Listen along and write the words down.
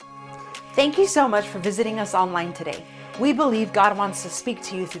Thank you so much for visiting us online today. We believe God wants to speak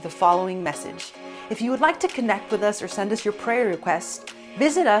to you through the following message. If you would like to connect with us or send us your prayer requests,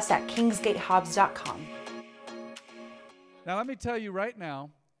 visit us at kingsgatehobbs.com. Now, let me tell you right now,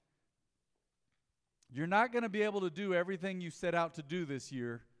 you're not going to be able to do everything you set out to do this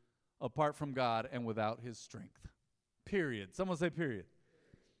year apart from God and without His strength. Period. Someone say period.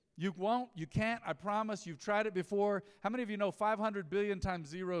 You won't, you can't, I promise. You've tried it before. How many of you know 500 billion times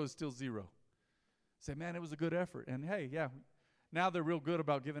zero is still zero? Say, man, it was a good effort. And hey, yeah, now they're real good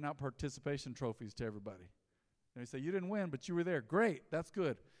about giving out participation trophies to everybody. And they say, you didn't win, but you were there. Great, that's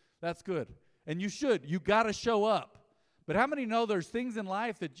good. That's good. And you should. You got to show up. But how many know there's things in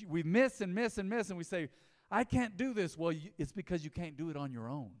life that we miss and miss and miss, and we say, I can't do this. Well, it's because you can't do it on your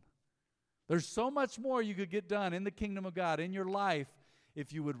own. There's so much more you could get done in the kingdom of God, in your life,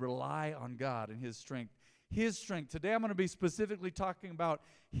 if you would rely on God and His strength. His strength. Today I'm going to be specifically talking about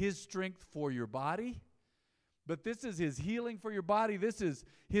His strength for your body. But this is His healing for your body. This is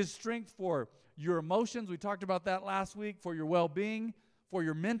His strength for your emotions. We talked about that last week. For your well-being, for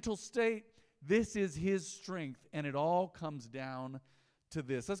your mental state. This is His strength, and it all comes down to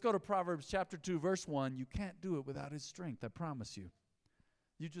this. Let's go to Proverbs chapter 2, verse 1. You can't do it without His strength, I promise you.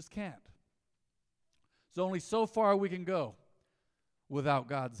 You just can't. There's only so far we can go without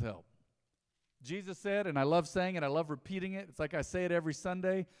God's help. Jesus said, and I love saying it, I love repeating it. It's like I say it every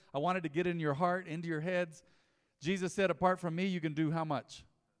Sunday. I wanted to get in your heart, into your heads. Jesus said, apart from me, you can do how much?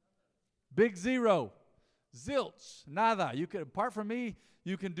 Big zero. Zilch. Nada. Apart from me,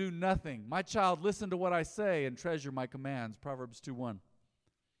 you can do nothing. My child, listen to what I say and treasure my commands. Proverbs 2:1.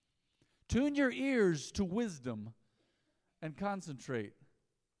 Tune your ears to wisdom and concentrate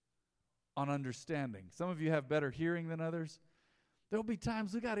on understanding. Some of you have better hearing than others. There'll be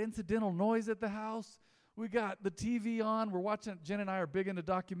times we got incidental noise at the house. We got the TV on. We're watching, Jen and I are big into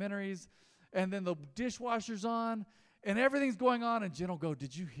documentaries. And then the dishwasher's on. And everything's going on. And Jen will go,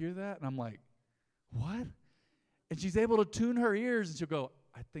 did you hear that? And I'm like, what? And she's able to tune her ears. And she'll go,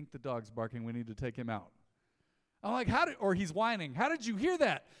 I think the dog's barking. We need to take him out. I'm like, or he's whining. How did you hear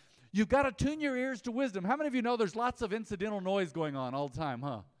that? You've got to tune your ears to wisdom. How many of you know there's lots of incidental noise going on all the time,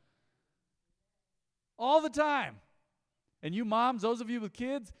 huh? All the time. And you moms, those of you with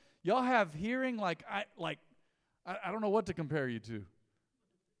kids, y'all have hearing like I don't know what to compare you to.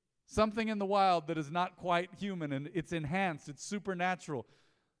 Something in the wild that is not quite human, and it's enhanced, it's supernatural.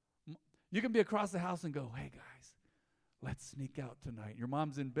 You can be across the house and go, hey guys, let's sneak out tonight. Your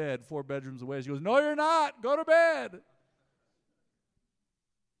mom's in bed 4 bedrooms away. She goes, no, you're not. Go to bed.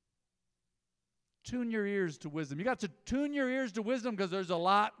 Tune your ears to wisdom. You got to tune your ears to wisdom because there's a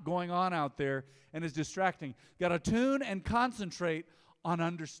lot going on out there and it's distracting. You got to tune and concentrate on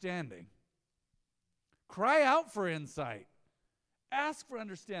understanding. Cry out for insight. Ask for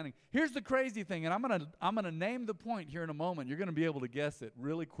understanding. Here's the crazy thing, and I'm gonna name the point here in a moment. You're going to be able to guess it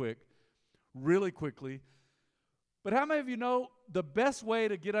really quickly. But how many of you know the best way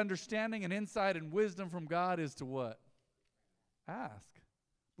to get understanding and insight and wisdom from God is to what? Ask.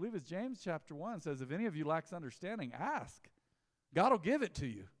 I believe it's James chapter 1 says, if any of you lacks understanding, ask. God will give it to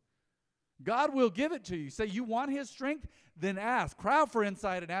you. God will give it to you. Say you want His strength, then ask. Cry out for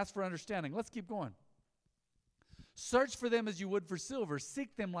insight and ask for understanding. Let's keep going. Search for them as you would for silver.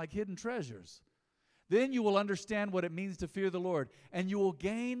 Seek them like hidden treasures. Then you will understand what it means to fear the Lord, and you will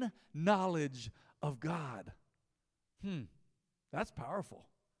gain knowledge of God. That's powerful.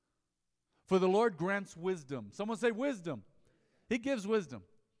 For the Lord grants wisdom. Someone say wisdom. He gives wisdom.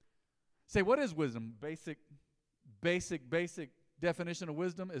 Say, what is wisdom? Basic definition of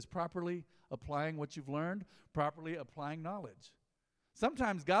wisdom is properly applying what you've learned, properly applying knowledge.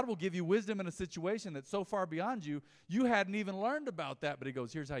 Sometimes God will give you wisdom in a situation that's so far beyond you, you hadn't even learned about that, but He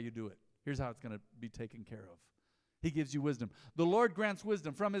goes, here's how you do it. Here's how it's going to be taken care of. He gives you wisdom. The Lord grants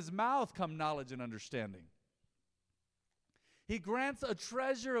wisdom. From His mouth come knowledge and understanding. He grants a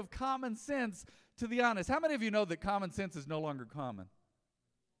treasure of common sense to the honest. How many of you know that common sense is no longer common?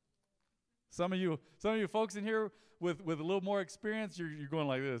 Some of you folks in here with a little more experience, you're going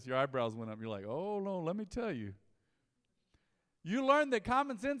like this. Your eyebrows went up. You're like, oh, no, let me tell you. You learn that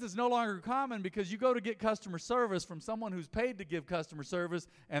common sense is no longer common because you go to get customer service from someone who's paid to give customer service,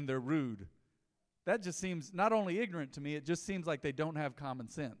 and they're rude. That just seems not only ignorant to me, it just seems like they don't have common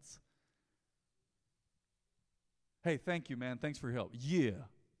sense. Hey, thank you, man. Thanks for your help. Yeah.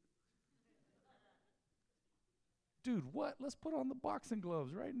 Dude, what? Let's put on the boxing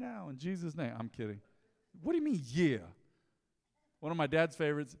gloves right now in Jesus' name. I'm kidding. What do you mean, yeah? One of my dad's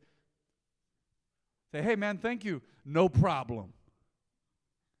favorites. Say, hey, man, thank you. No problem.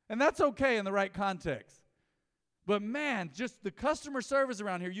 And that's okay in the right context. But man, just the customer service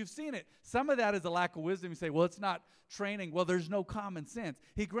around here, you've seen it. Some of that is a lack of wisdom. You say, well, it's not training. Well, there's no common sense.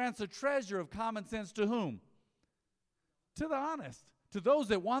 He grants a treasure of common sense to whom? To the honest, to those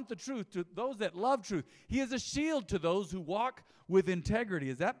that want the truth, to those that love truth. He is a shield to those who walk with integrity.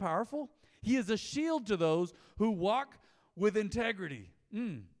 Is that powerful? He is a shield to those who walk with integrity.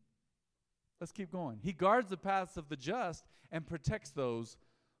 Let's keep going. He guards the paths of the just and protects those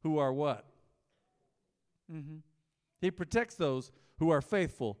who are what? He protects those who are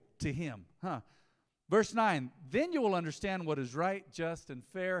faithful to him. Verse 9, then you will understand what is right, just, and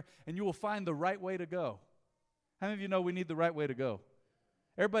fair, and you will find the right way to go. How many of you know we need the right way to go?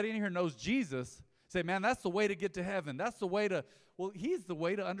 Everybody in here knows Jesus. Say, man, that's the way to get to heaven. That's the way to, well, he's the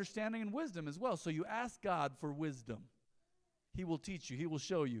way to understanding and wisdom as well. So you ask God for wisdom. He will teach you. He will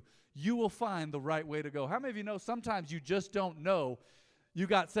show you. You will find the right way to go. How many of you know sometimes you just don't know? You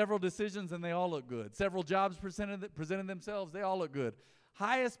got several decisions and they all look good. Several jobs presented themselves, they all look good.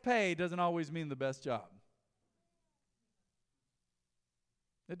 Highest pay doesn't always mean the best job.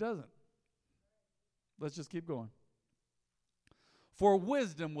 It doesn't. Let's just keep going. For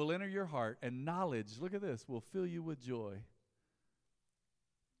wisdom will enter your heart, and knowledge, look at this, will fill you with joy.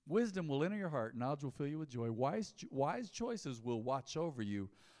 Wisdom will enter your heart, knowledge will fill you with joy. Wise choices will watch over you.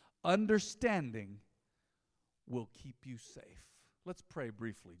 Understanding will keep you safe. Let's pray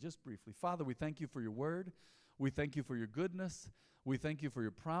briefly, just briefly. Father, we thank you for your word. We thank you for your goodness. We thank you for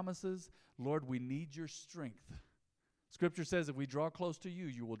your promises. Lord, we need your strength. Scripture says if we draw close to you,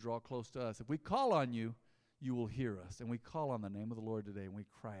 you will draw close to us. If we call on you, you will hear us. And we call on the name of the Lord today, and we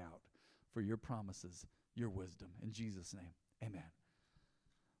cry out for your promises, your wisdom. In Jesus' name, amen.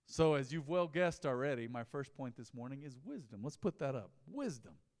 So as you've well guessed already, my first point this morning is wisdom. Let's put that up.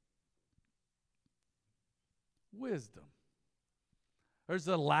 Wisdom. Wisdom. There's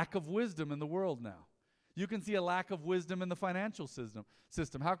a lack of wisdom in the world now. You can see a lack of wisdom in the financial system.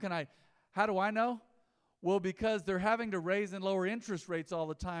 How do I know? Well, because they're having to raise and lower interest rates all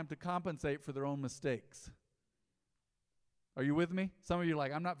the time to compensate for their own mistakes. Are you with me? Some of you are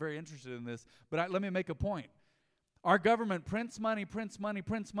like, I'm not very interested in this, but let me make a point. Our government prints money,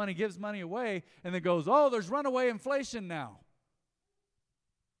 gives money away, and then goes, oh, there's runaway inflation now.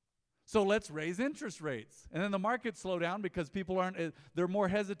 So let's raise interest rates. And then the markets slow down because people they're more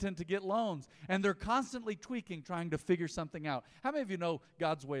hesitant to get loans. And they're constantly tweaking, trying to figure something out. How many of you know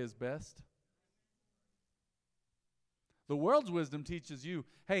God's way is best? The world's wisdom teaches you,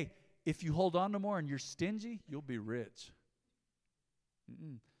 hey, if you hold on to more and you're stingy, you'll be rich.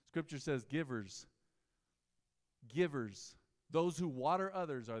 Scripture says givers, those who water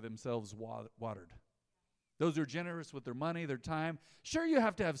others are themselves watered. Those who are generous with their money, their time. Sure, you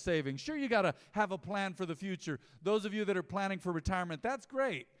have to have savings. Sure, you got to have a plan for the future. Those of you that are planning for retirement, that's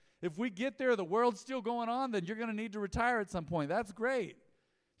great. If we get there, the world's still going on, then you're going to need to retire at some point. That's great.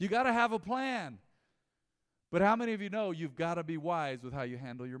 You got to have a plan. But how many of you know you've got to be wise with how you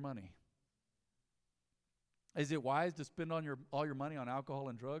handle your money? Is it wise to spend all your money on alcohol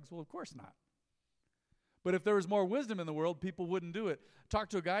and drugs? Well, of course not. But if there was more wisdom in the world, people wouldn't do it. I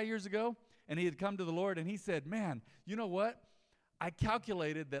talked to a guy years ago, and he had come to the Lord, and he said, man, you know what? I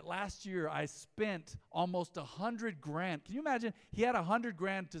calculated that last year I spent almost $100,000. Can you imagine? He had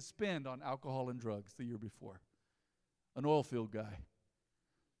 $100,000 to spend on alcohol and drugs the year before. An oil field guy.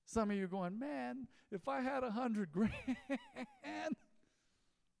 Some of you are going, man, if I had $100,000,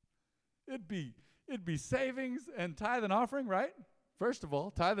 it'd be savings and tithe and offering, right? First of all,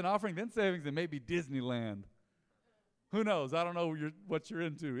 tithe and offering, then savings, and maybe Disneyland. Who knows? I don't know what you're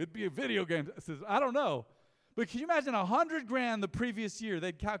into. It'd be a video game. I don't know. But can you imagine $100,000 the previous year?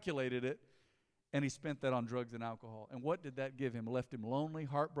 They'd calculated it, and he spent that on drugs and alcohol. And what did that give him? It left him lonely,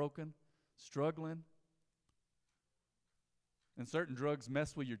 heartbroken, struggling. And certain drugs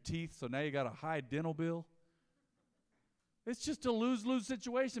mess with your teeth, so now you got a high dental bill. It's just a lose-lose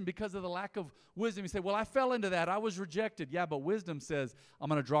situation because of the lack of wisdom. You say, well, I fell into that. I was rejected. Yeah, but wisdom says, I'm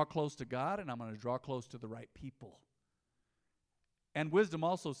going to draw close to God, and I'm going to draw close to the right people. And wisdom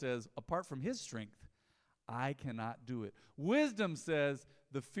also says, apart from his strength, I cannot do it. Wisdom says,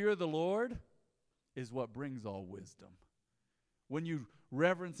 the fear of the Lord is what brings all wisdom. When you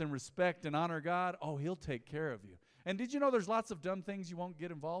reverence and respect and honor God, oh, he'll take care of you. And did you know there's lots of dumb things you won't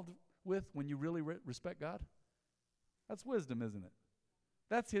get involved with when you really respect God? That's wisdom, isn't it?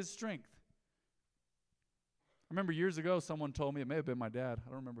 That's his strength. I remember years ago someone told me, it may have been my dad, I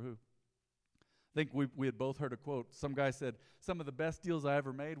don't remember who. I think we had both heard a quote. Some guy said, some of the best deals I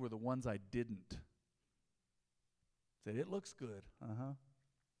ever made were the ones I didn't. Said, it looks good.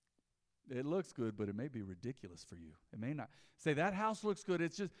 It looks good, but it may be ridiculous for you. It may not. Say, that house looks good.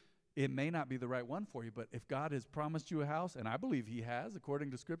 It's just, it may not be the right one for you, but if God has promised you a house, and I believe he has,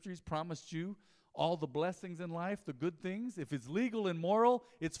 according to Scripture, he's promised you all the blessings in life, the good things. If it's legal and moral,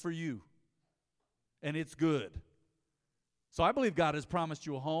 it's for you, and it's good. So I believe God has promised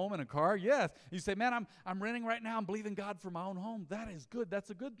you a home and a car. Yes. You say, man, I'm renting right now. I'm believing God for my own home. That is good. That's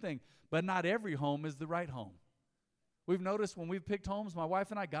a good thing. But not every home is the right home. We've noticed when we've picked homes, my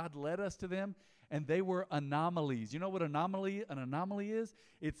wife and I, God led us to them, and they were anomalies. You know what an anomaly is?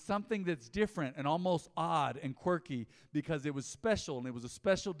 It's something that's different and almost odd and quirky because it was special, and it was a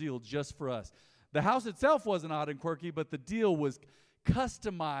special deal just for us. The house itself wasn't odd and quirky, but the deal was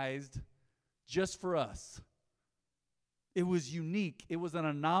customized just for us. It was unique. It was an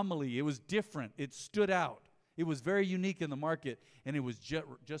anomaly. It was different. It stood out. It was very unique in the market, and it was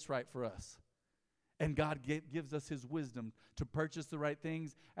just right for us. And God gives us his wisdom to purchase the right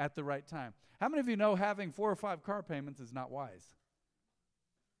things at the right time. How many of you know having 4 or 5 car payments is not wise?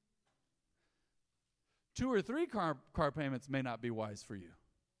 2 or 3 car payments may not be wise for you.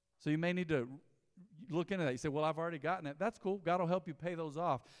 So you may need to look into that. You say, well, I've already gotten it. That's cool. God will help you pay those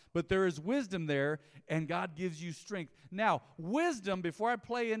off. But there is wisdom there, and God gives you strength. Now, wisdom, before I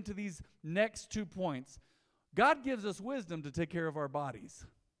play into these next 2 points, God gives us wisdom to take care of our bodies.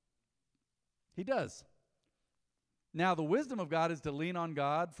 He does. Now, the wisdom of God is to lean on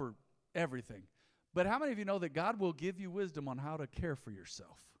God for everything. But how many of you know that God will give you wisdom on how to care for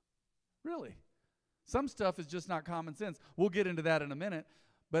yourself? Really? Some stuff is just not common sense. We'll get into that in a minute.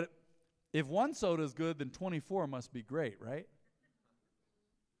 But if 1 soda is good, then 24 must be great, right?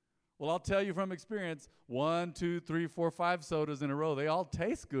 Well, I'll tell you from experience, 1, 2, 3, 4, 5 sodas in a row, they all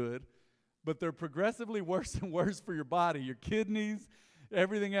taste good, but they're progressively worse and worse for your body, your kidneys,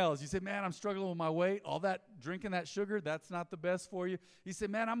 everything else. You say, man, I'm struggling with my weight. All that, drinking that sugar, that's not the best for you. You say,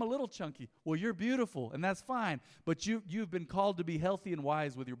 man, I'm a little chunky. Well, you're beautiful, and that's fine. But you've been called to be healthy and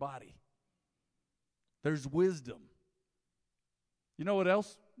wise with your body. There's wisdom. You know what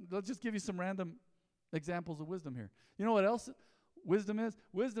else? Let's just give you some random examples of wisdom here. You know what else wisdom is?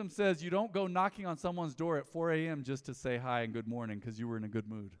 Wisdom says you don't go knocking on someone's door at 4 a.m. just to say hi and good morning because you were in a good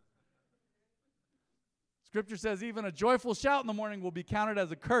mood. Scripture says even a joyful shout in the morning will be counted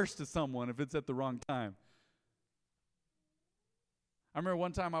as a curse to someone if it's at the wrong time. I remember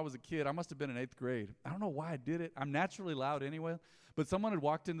one time I was a kid. I must have been in 8th grade. I don't know why I did it. I'm naturally loud anyway. But someone had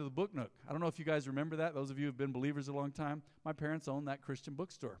walked into the Book Nook. I don't know if you guys remember that. Those of you who have been believers a long time. My parents owned that Christian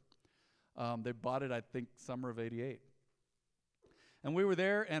bookstore. They bought it, I think, summer of 88. And we were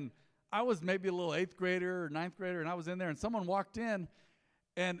there, and I was maybe a little 8th grader or 9th grader, and I was in there, and someone walked in.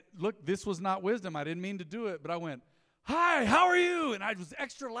 And look, this was not wisdom. I didn't mean to do it, but I went, hi, how are you? And I was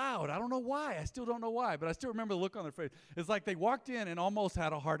extra loud. I don't know why. I still don't know why, but I still remember the look on their face. It's like they walked in and almost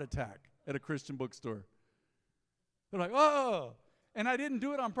had a heart attack at a Christian bookstore. They're like, oh. And I didn't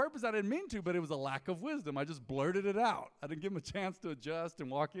do it on purpose. I didn't mean to, but it was a lack of wisdom. I just blurted it out. I didn't give them a chance to adjust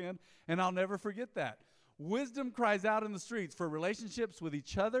and walk in, and I'll never forget that. Wisdom cries out in the streets for relationships with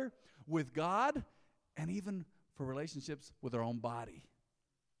each other, with God, and even for relationships with our own body.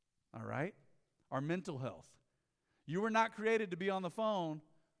 All right? Our mental health. You were not created to be on the phone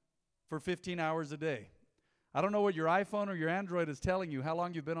for 15 hours a day. I don't know what your iPhone or your Android is telling you, how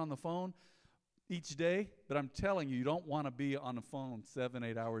long you've been on the phone each day, but I'm telling you, you don't want to be on the phone 7,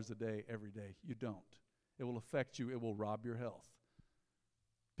 8 hours a day every day. You don't. It will affect you. It will rob your health.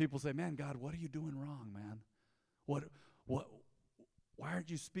 People say, man, God, what are you doing wrong, man? Why aren't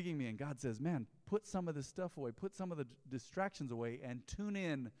you speaking to me? And God says, man, put some of this stuff away. Put some of the distractions away and tune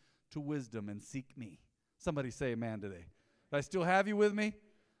in to wisdom and seek me. Somebody say amen today. Do I still have you with me?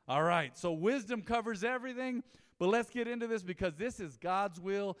 All right. So wisdom covers everything, but let's get into this because this is God's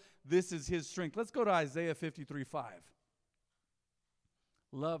will. This is his strength. Let's go to Isaiah 53:5.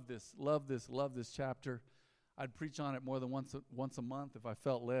 Love this chapter. I'd preach on it more than once a month if I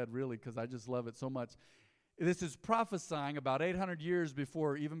felt led, really, because I just love it so much. This is prophesying about 800 years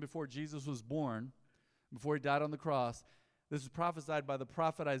before, even before Jesus was born, before he died on the cross. This is prophesied by the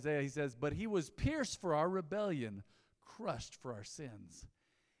prophet Isaiah. He says, but he was pierced for our rebellion, crushed for our sins.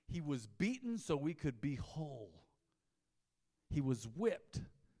 He was beaten so we could be whole. He was whipped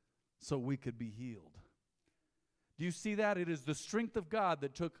so we could be healed. Do you see that? It is the strength of God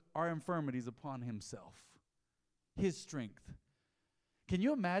that took our infirmities upon himself. His strength. Can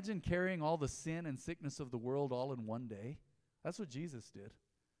you imagine carrying all the sin and sickness of the world all in one day? That's what Jesus did.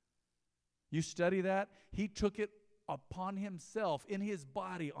 You study that? He took it upon himself in his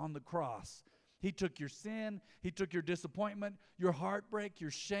body on the cross. He took your sin. He took your disappointment, your heartbreak,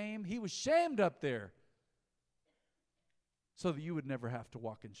 your shame. He was shamed up there so that you would never have to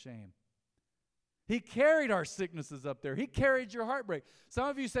walk in shame. He carried our sicknesses up there. He carried your heartbreak. Some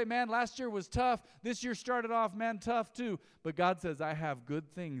of you say, man, last year was tough. This year started off, man, tough too. But God says, I have good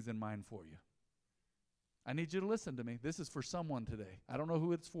things in mind for you. I need you to listen to me. This is for someone today. I don't know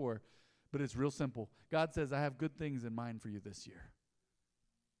who it's for, but it's real simple. God says, I have good things in mind for you this year.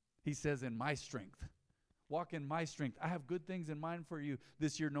 He says, in my strength. Walk in my strength. I have good things in mind for you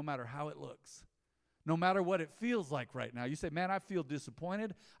this year, no matter how it looks. No matter what it feels like right now. You say, man, I feel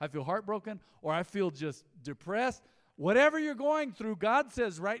disappointed, I feel heartbroken, or I feel just depressed. Whatever you're going through, God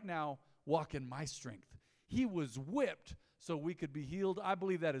says right now, walk in my strength. He was whipped so we could be healed. I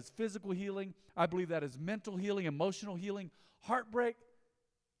believe that is physical healing. I believe that is mental healing, emotional healing, heartbreak.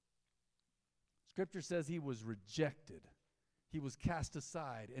 Scripture says he was rejected. He was cast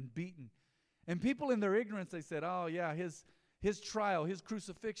aside and beaten. And people in their ignorance, they said, oh yeah, his trial, his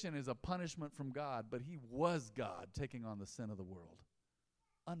crucifixion is a punishment from God, but he was God taking on the sin of the world.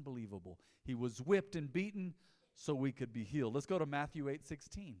 Unbelievable. He was whipped and beaten so we could be healed. Let's go to Matthew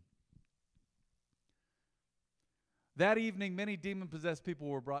 8:16. That evening, many demon-possessed people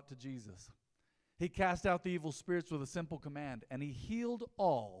were brought to Jesus. He cast out the evil spirits with a simple command, and he healed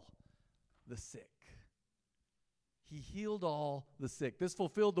all the sick. He healed all the sick. This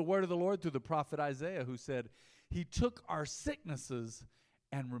fulfilled the word of the Lord through the prophet Isaiah, who said, he took our sicknesses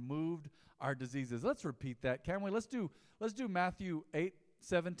and removed our diseases. Let's repeat that, can we? Let's do Matthew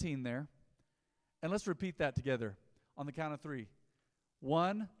 8:17 there. And let's repeat that together on the count of 3.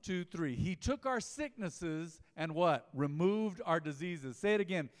 1, 2, 3. He took our sicknesses and what? Removed our diseases. Say it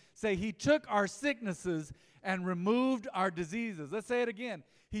again. Say, he took our sicknesses and removed our diseases. Let's say it again.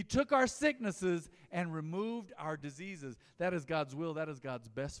 He took our sicknesses and removed our diseases. That is God's will. That is God's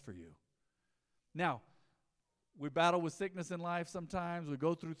best for you. Now, we battle with sickness in life sometimes. We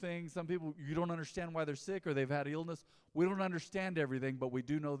go through things. Some people, you don't understand why they're sick or they've had illness. We don't understand everything, but we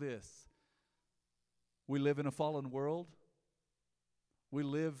do know this. We live in a fallen world. We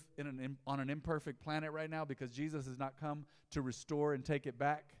live on an imperfect planet right now because Jesus has not come to restore and take it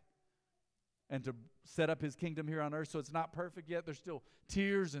back and to set up his kingdom here on earth. So it's not perfect yet. There's still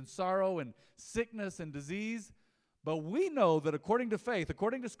tears and sorrow and sickness and disease. But we know that according to faith,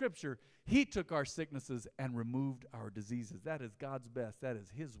 according to Scripture, he took our sicknesses and removed our diseases. That is God's best. That is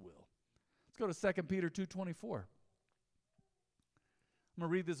his will. Let's go to 2 Peter 2:24. I'm going to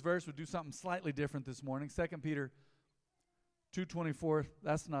read this verse. We'll do something slightly different this morning. 2 Peter 2:24.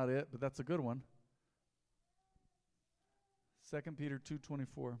 That's not it, but that's a good one. 2 Peter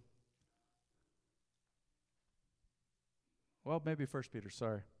 2:24. Well, maybe 1 Peter.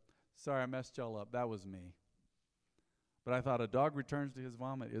 Sorry, I messed y'all up. That was me. But I thought a dog returns to his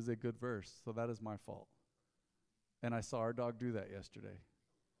vomit is a good verse, so that is my fault. And I saw our dog do that yesterday.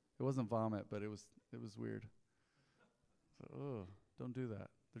 It wasn't vomit, but it was weird. So, don't do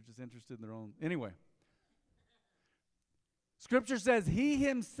that. They're just interested in their own. Anyway, Scripture says he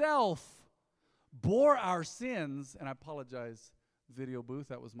himself bore our sins, and I apologize, video booth,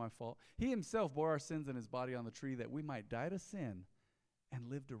 that was my fault. He himself bore our sins in his body on the tree that we might die to sin and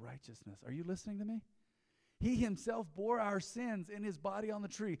live to righteousness. Are you listening to me? He himself bore our sins in his body on the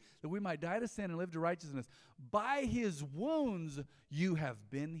tree that we might die to sin and live to righteousness. By his wounds you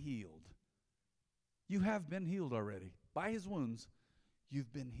have been healed. You have been healed already. By his wounds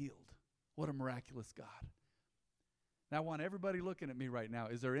you've been healed. What a miraculous God. Now I want everybody looking at me right now.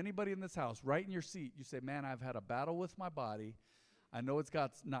 Is there anybody in this house, right in your seat, you say, man, I've had a battle with my body. I know it's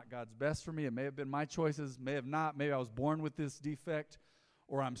not God's best for me. It may have been my choices, may have not. Maybe I was born with this defect,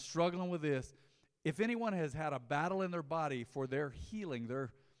 or I'm struggling with this. If anyone has had a battle in their body for their healing,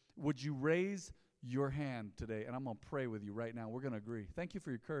 would you raise your hand today? And I'm going to pray with you right now. We're going to agree. Thank you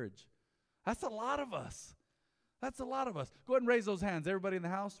for your courage. That's a lot of us. That's a lot of us. Go ahead and raise those hands. Everybody in the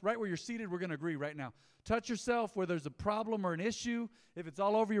house, right where you're seated, we're going to agree right now. Touch yourself where there's a problem or an issue. If it's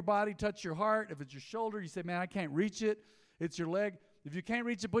all over your body, touch your heart. If it's your shoulder, you say, man, I can't reach it. It's your leg. If you can't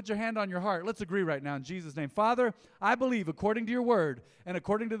reach it, put your hand on your heart. Let's agree right now in Jesus' name. Father, I believe according to your word and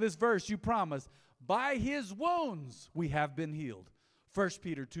according to this verse, you promise, by his wounds we have been healed. 1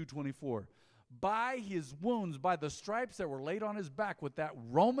 Peter 2:24. By his wounds, by the stripes that were laid on his back with that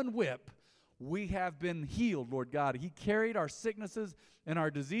Roman whip, we have been healed, Lord God. He carried our sicknesses and our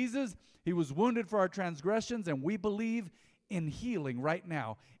diseases. He was wounded for our transgressions, and we believe in healing right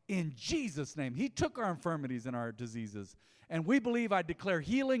now. In Jesus' name, he took our infirmities and our diseases. And we believe, I declare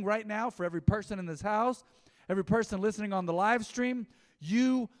healing right now for every person in this house, every person listening on the live stream.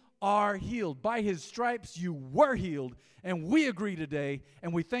 You are healed. By his stripes you were healed. And we agree today,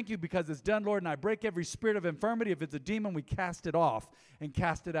 and we thank you because it's done, Lord. And I break every spirit of infirmity. If it's a demon, we cast it off and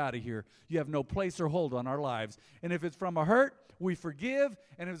cast it out of here. You have no place or hold on our lives. And if it's from a hurt, we forgive.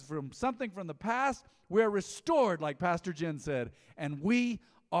 And if it's from something from the past, we are restored, like Pastor Jen said. And we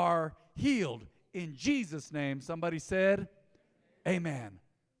are healed. In Jesus' name, somebody said, amen.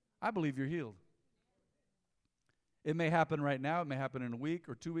 I believe you're healed. It may happen right now. It may happen in a week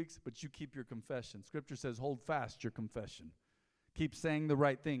or 2 weeks, but you keep your confession. Scripture says, hold fast your confession. Keep saying the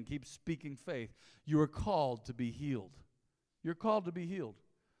right thing. Keep speaking faith. You are called to be healed. You're called to be healed.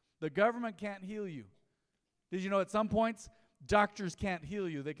 The government can't heal you. Did you know at some points, doctors can't heal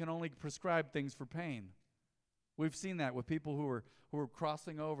you. They can only prescribe things for pain. We've seen that with people who are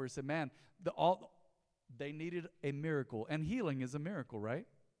crossing over and said, man, they needed a miracle. And healing is a miracle, right?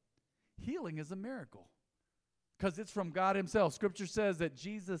 Healing is a miracle. Because it's from God himself. Scripture says that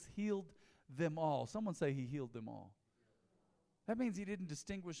Jesus healed them all. Someone say he healed them all. That means he didn't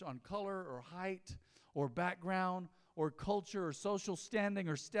distinguish on color or height or background or culture or social standing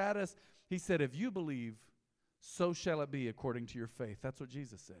or status. He said, if you believe, so shall it be according to your faith. That's what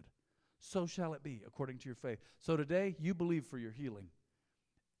Jesus said. So shall it be according to your faith. So today, you believe for your healing.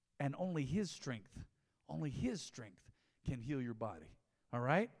 And only his strength can heal your body. All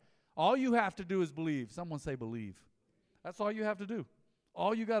right? All you have to do is believe. Someone say believe. That's all you have to do.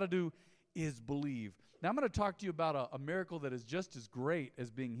 All you got to do is believe. Now I'm going to talk to you about a miracle that is just as great as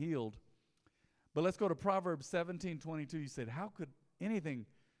being healed. But let's go to Proverbs 17:22. You said, how could anything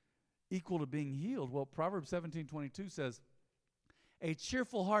equal to being healed? Well, Proverbs 17:22 says, a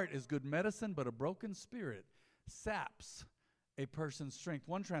cheerful heart is good medicine, but a broken spirit saps a person's strength.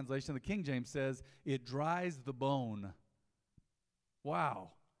 One translation, the King James says, it dries the bone.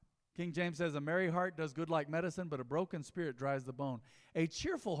 Wow. King James says, a merry heart does good like medicine, but a broken spirit dries the bone. A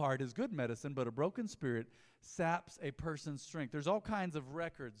cheerful heart is good medicine, but a broken spirit saps a person's strength. There's all kinds of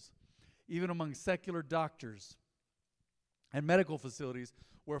records, even among secular doctors and medical facilities,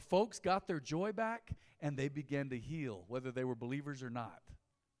 where folks got their joy back and they began to heal, whether they were believers or not.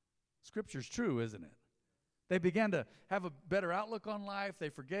 Scripture's true, isn't it? They began to have a better outlook on life. They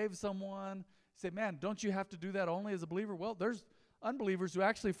forgave someone. Say, man, don't you have to do that only as a believer? Well, there's unbelievers who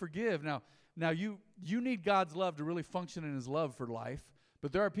actually forgive. Now you need God's love to really function in his love for life,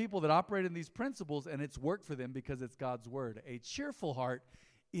 but there are people that operate in these principles and it's worked for them because it's God's word. A cheerful heart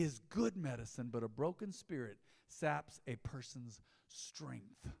is good medicine, but a broken spirit saps a person's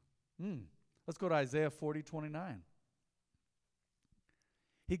strength. Let's go to Isaiah 40:29.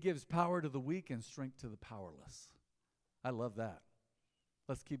 He gives power to the weak and strength to the powerless. I love that.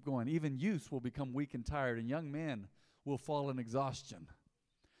 Let's keep going. Even youths will become weak and tired, and young men will fall in exhaustion.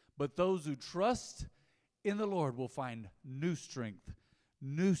 But those who trust in the Lord will find new strength.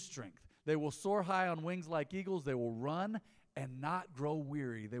 New strength. They will soar high on wings like eagles. They will run and not grow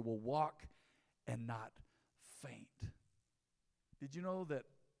weary. They will walk and not faint. Did you know that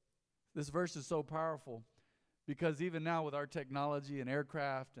this verse is so powerful? Because even now with our technology and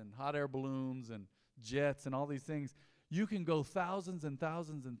aircraft and hot air balloons and jets and all these things, you can go thousands and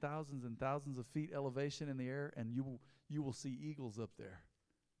thousands and thousands and thousands of feet elevation in the air, and you will see eagles up there.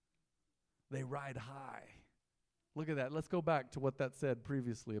 They ride high. Look at that. Let's go back to what that said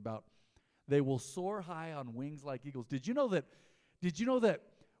previously about they will soar high on wings like eagles. Did you know that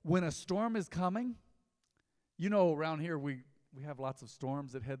when a storm is coming, around here we have lots of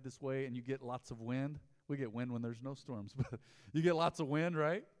storms that head this way, and you get lots of wind. We get wind when there's no storms, but you get lots of wind,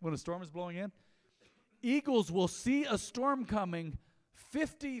 right? When a storm is blowing in. Eagles will see a storm coming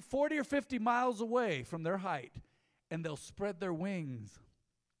 40 or 50 miles away from their height, and they'll spread their wings,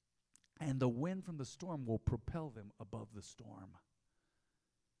 and the wind from the storm will propel them above the storm.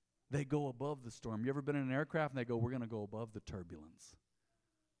 They go above the storm. You ever been in an aircraft and they go, we're going to go above the turbulence?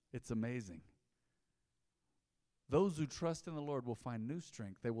 It's amazing. Those who trust in the Lord will find new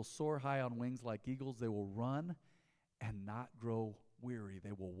strength. They will soar high on wings like eagles. They will run and not grow weary.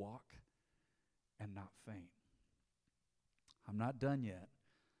 They will walk and not faint. I'm not done yet,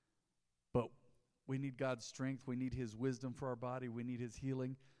 but we need God's strength. We need his wisdom for our body. We need his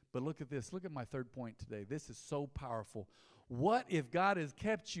healing. But look at this. Look at my third point today. This is so powerful. What if God has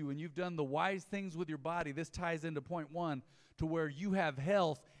kept you and you've done the wise things with your body? This ties into point one, to where you have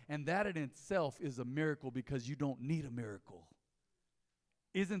health, and that in itself is a miracle because you don't need a miracle.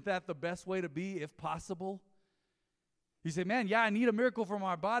 Isn't that the best way to be if possible? You say, man, yeah, I need a miracle for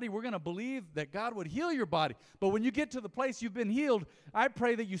my body. We're going to believe that God would heal your body. But when you get to the place you've been healed, I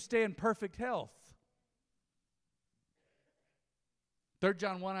pray that you stay in perfect health. 3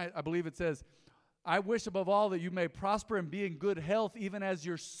 John 1, I believe it says, I wish above all that you may prosper and be in good health, even as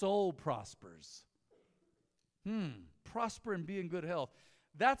your soul prospers. Prosper and be in good health.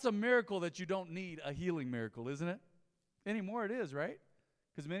 That's a miracle that you don't need a healing miracle, isn't it? Anymore it is, right?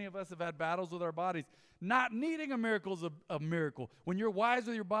 Because many of us have had battles with our bodies. Not needing a miracle is a miracle. When you're wise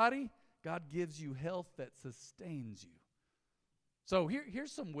with your body, God gives you health that sustains you. So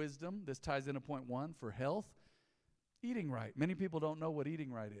here's some wisdom. This ties into point 1 for health. Eating right. Many people don't know what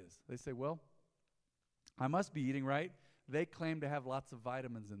eating right is. They say, well, I must be eating right. They claim to have lots of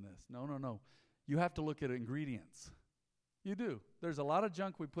vitamins in this. No. You have to look at ingredients. You do. There's a lot of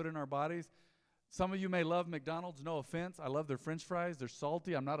junk we put in our bodies. Some of you may love McDonald's. No offense. I love their French fries. They're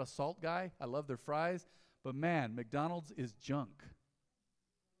salty. I'm not a salt guy. I love their fries. But man, McDonald's is junk.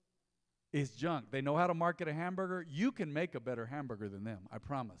 It's junk. They know how to market a hamburger. You can make a better hamburger than them, I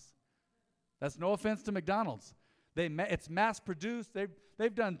promise. That's no offense to McDonald's. It's mass-produced.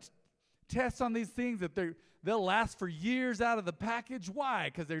 They've done tests on these things that they'll last for years out of the package. Why?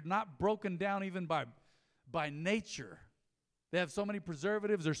 Because they're not broken down even by nature. They have so many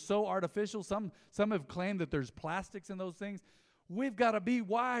preservatives. They're so artificial. Some have claimed that there's plastics in those things. We've got to be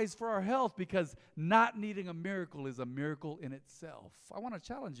wise for our health because not needing a miracle is a miracle in itself. I want to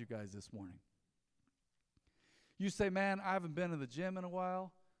challenge you guys this morning. You say, man, I haven't been to the gym in a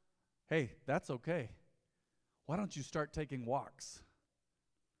while. Hey, that's okay. Why don't you start taking walks?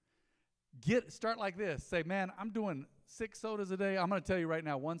 Start like this. Say, man, I'm doing 6 sodas a day. I'm going to tell you right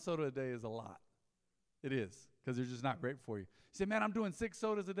now, 1 soda a day is a lot. It is, because they're just not great for you. You say, man, I'm doing 6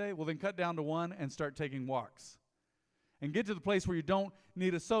 sodas a day. Well, then cut down to 1 and start taking walks. And get to the place where you don't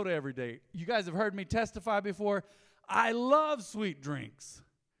need a soda every day. You guys have heard me testify before. I love sweet drinks.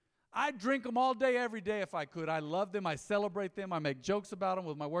 I drink them all day, every day if I could. I love them. I celebrate them. I make jokes about them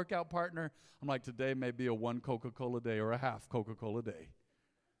with my workout partner. I'm like, today may be a 1 Coca-Cola day or a half Coca-Cola day.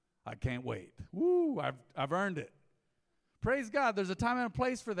 I can't wait. Woo, I've earned it. Praise God. There's a time and a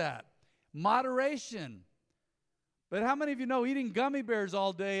place for that. Moderation. But how many of you know eating gummy bears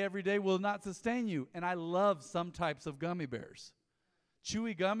all day, every day will not sustain you? And I love some types of gummy bears.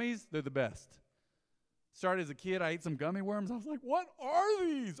 Chewy gummies, they're the best. Started as a kid, I ate some gummy worms. I was like, what are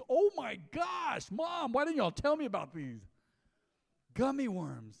these? Oh my gosh, Mom, why didn't y'all tell me about these? Gummy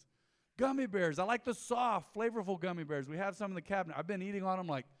worms, gummy bears. I like the soft, flavorful gummy bears. We have some in the cabinet. I've been eating on them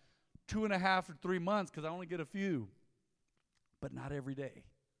like 2.5 or 3 months because I only get a few, but not every day.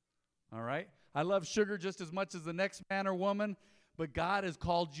 All right? I love sugar just as much as the next man or woman, but God has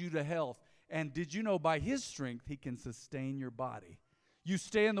called you to health. And did you know by His strength, He can sustain your body? You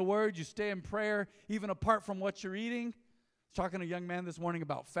stay in the Word, you stay in prayer, even apart from what you're eating. I was talking to a young man this morning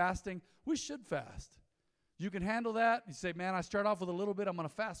about fasting. We should fast. You can handle that. You say, man, I start off with a little bit. I'm going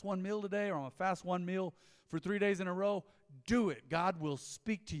to fast 1 meal today, or I'm going to fast 1 meal for 3 days in a row. Do it. God will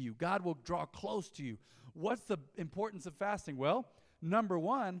speak to you. God will draw close to you. What's the importance of fasting? Well, number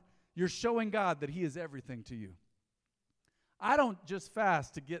 1, you're showing God that He is everything to you. I don't just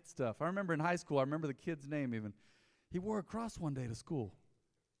fast to get stuff. I remember in high school, I remember the kid's name even. He wore a cross one day to school.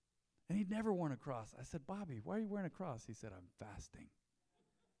 And he'd never worn a cross. I said, Bobby, why are you wearing a cross? He said, I'm fasting.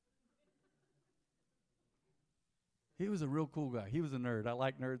 He was a real cool guy. He was a nerd. I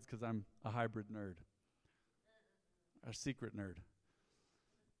like nerds because I'm a hybrid nerd. A secret nerd.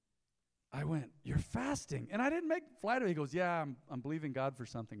 I went, you're fasting. And I didn't make flight of it. He goes, yeah, I'm believing God for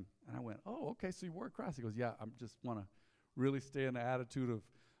something. And I went, oh, okay, so you wore a cross. He goes, yeah, I just want to really stay in the attitude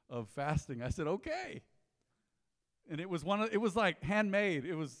of fasting. I said, okay. And it was like handmade.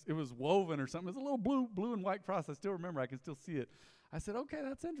 It was woven or something. It was a little blue and white cross. I still remember. I can still see it. I said, okay,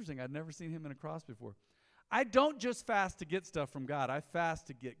 that's interesting. I'd never seen him in a cross before. I don't just fast to get stuff from God. I fast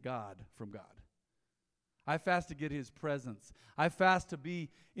to get God from God. I fast to get His presence. I fast to be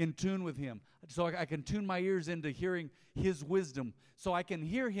in tune with Him so I can tune my ears into hearing His wisdom so I can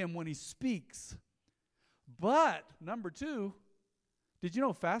hear Him when He speaks. But, number 2, did you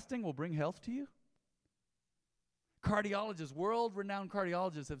know fasting will bring health to you? Cardiologists, world-renowned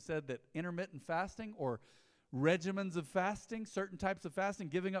cardiologists have said that intermittent fasting or regimens of fasting, certain types of fasting,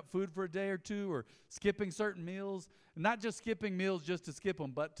 giving up food for a day or 2 or skipping certain meals, not just skipping meals just to skip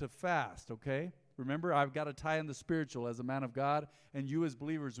them, but to fast, okay? Remember, I've got to tie in the spiritual as a man of God, and you as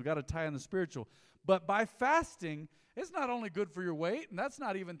believers, we've got to tie in the spiritual. But by fasting, it's not only good for your weight, and that's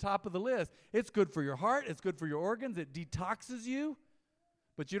not even top of the list. It's good for your heart. It's good for your organs. It detoxes you.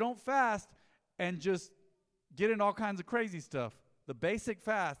 But you don't fast and just get in all kinds of crazy stuff. The basic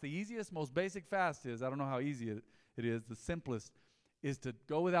fast, the easiest, most basic fast is, I don't know how easy it is, the simplest, is to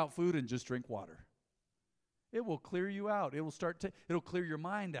go without food and just drink water. It will clear you out. It'll clear your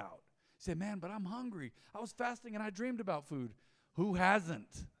mind out. You say, man, but I'm hungry. I was fasting and I dreamed about food. Who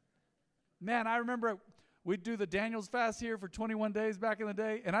hasn't? Man, I remember we'd do the Daniel's fast here for 21 days back in the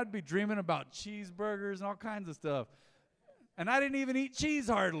day, and I'd be dreaming about cheeseburgers and all kinds of stuff. And I didn't even eat cheese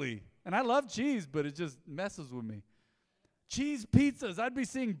hardly. And I love cheese, but it just messes with me. Cheese pizzas. I'd be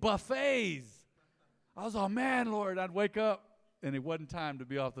seeing buffets. I was all, man, Lord, I'd wake up, and it wasn't time to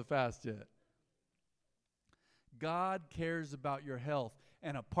be off the fast yet. God cares about your health.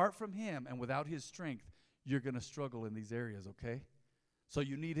 And apart from him and without his strength, you're going to struggle in these areas, okay? So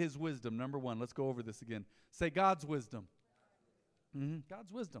you need his wisdom. Number one, let's go over this again. Say God's wisdom.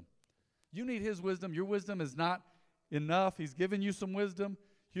 God's wisdom. You need his wisdom. Your wisdom is not enough. He's given you some wisdom.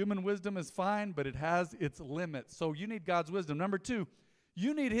 Human wisdom is fine, but it has its limits. So you need God's wisdom. Number two,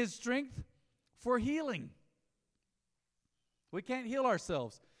 you need his strength for healing. We can't heal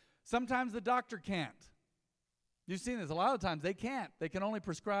ourselves. Sometimes the doctor can't. You've seen this. A lot of times they can't. They can only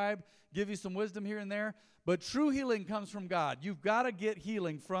prescribe, give you some wisdom here and there. But true healing comes from God. You've got to get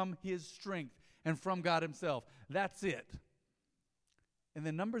healing from his strength and from God himself. That's it. And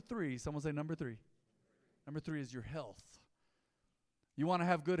then number three, someone say number three. Number three is your health. You want to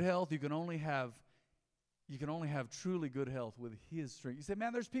have good health, you can only have truly good health with his strength. You say,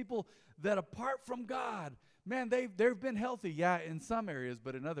 man, there's people that apart from God, man, they've been healthy. Yeah, in some areas,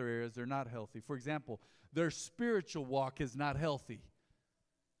 but in other areas, they're not healthy. For example, their spiritual walk is not healthy.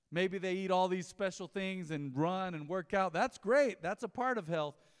 Maybe they eat all these special things and run and work out. That's great. That's a part of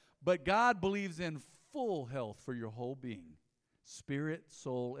health. But God believes in full health for your whole being. Spirit,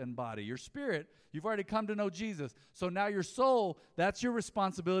 soul, and body. Your spirit, you've already come to know Jesus. So now your soul, that's your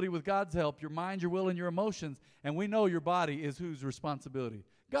responsibility with God's help. Your mind, your will, and your emotions. And we know your body is whose responsibility?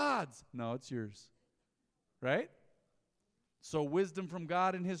 God's. No, it's yours. Right? So wisdom from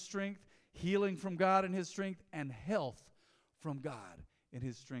God in his strength, healing from God in his strength, and health from God in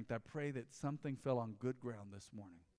his strength. I pray that something fell on good ground this morning.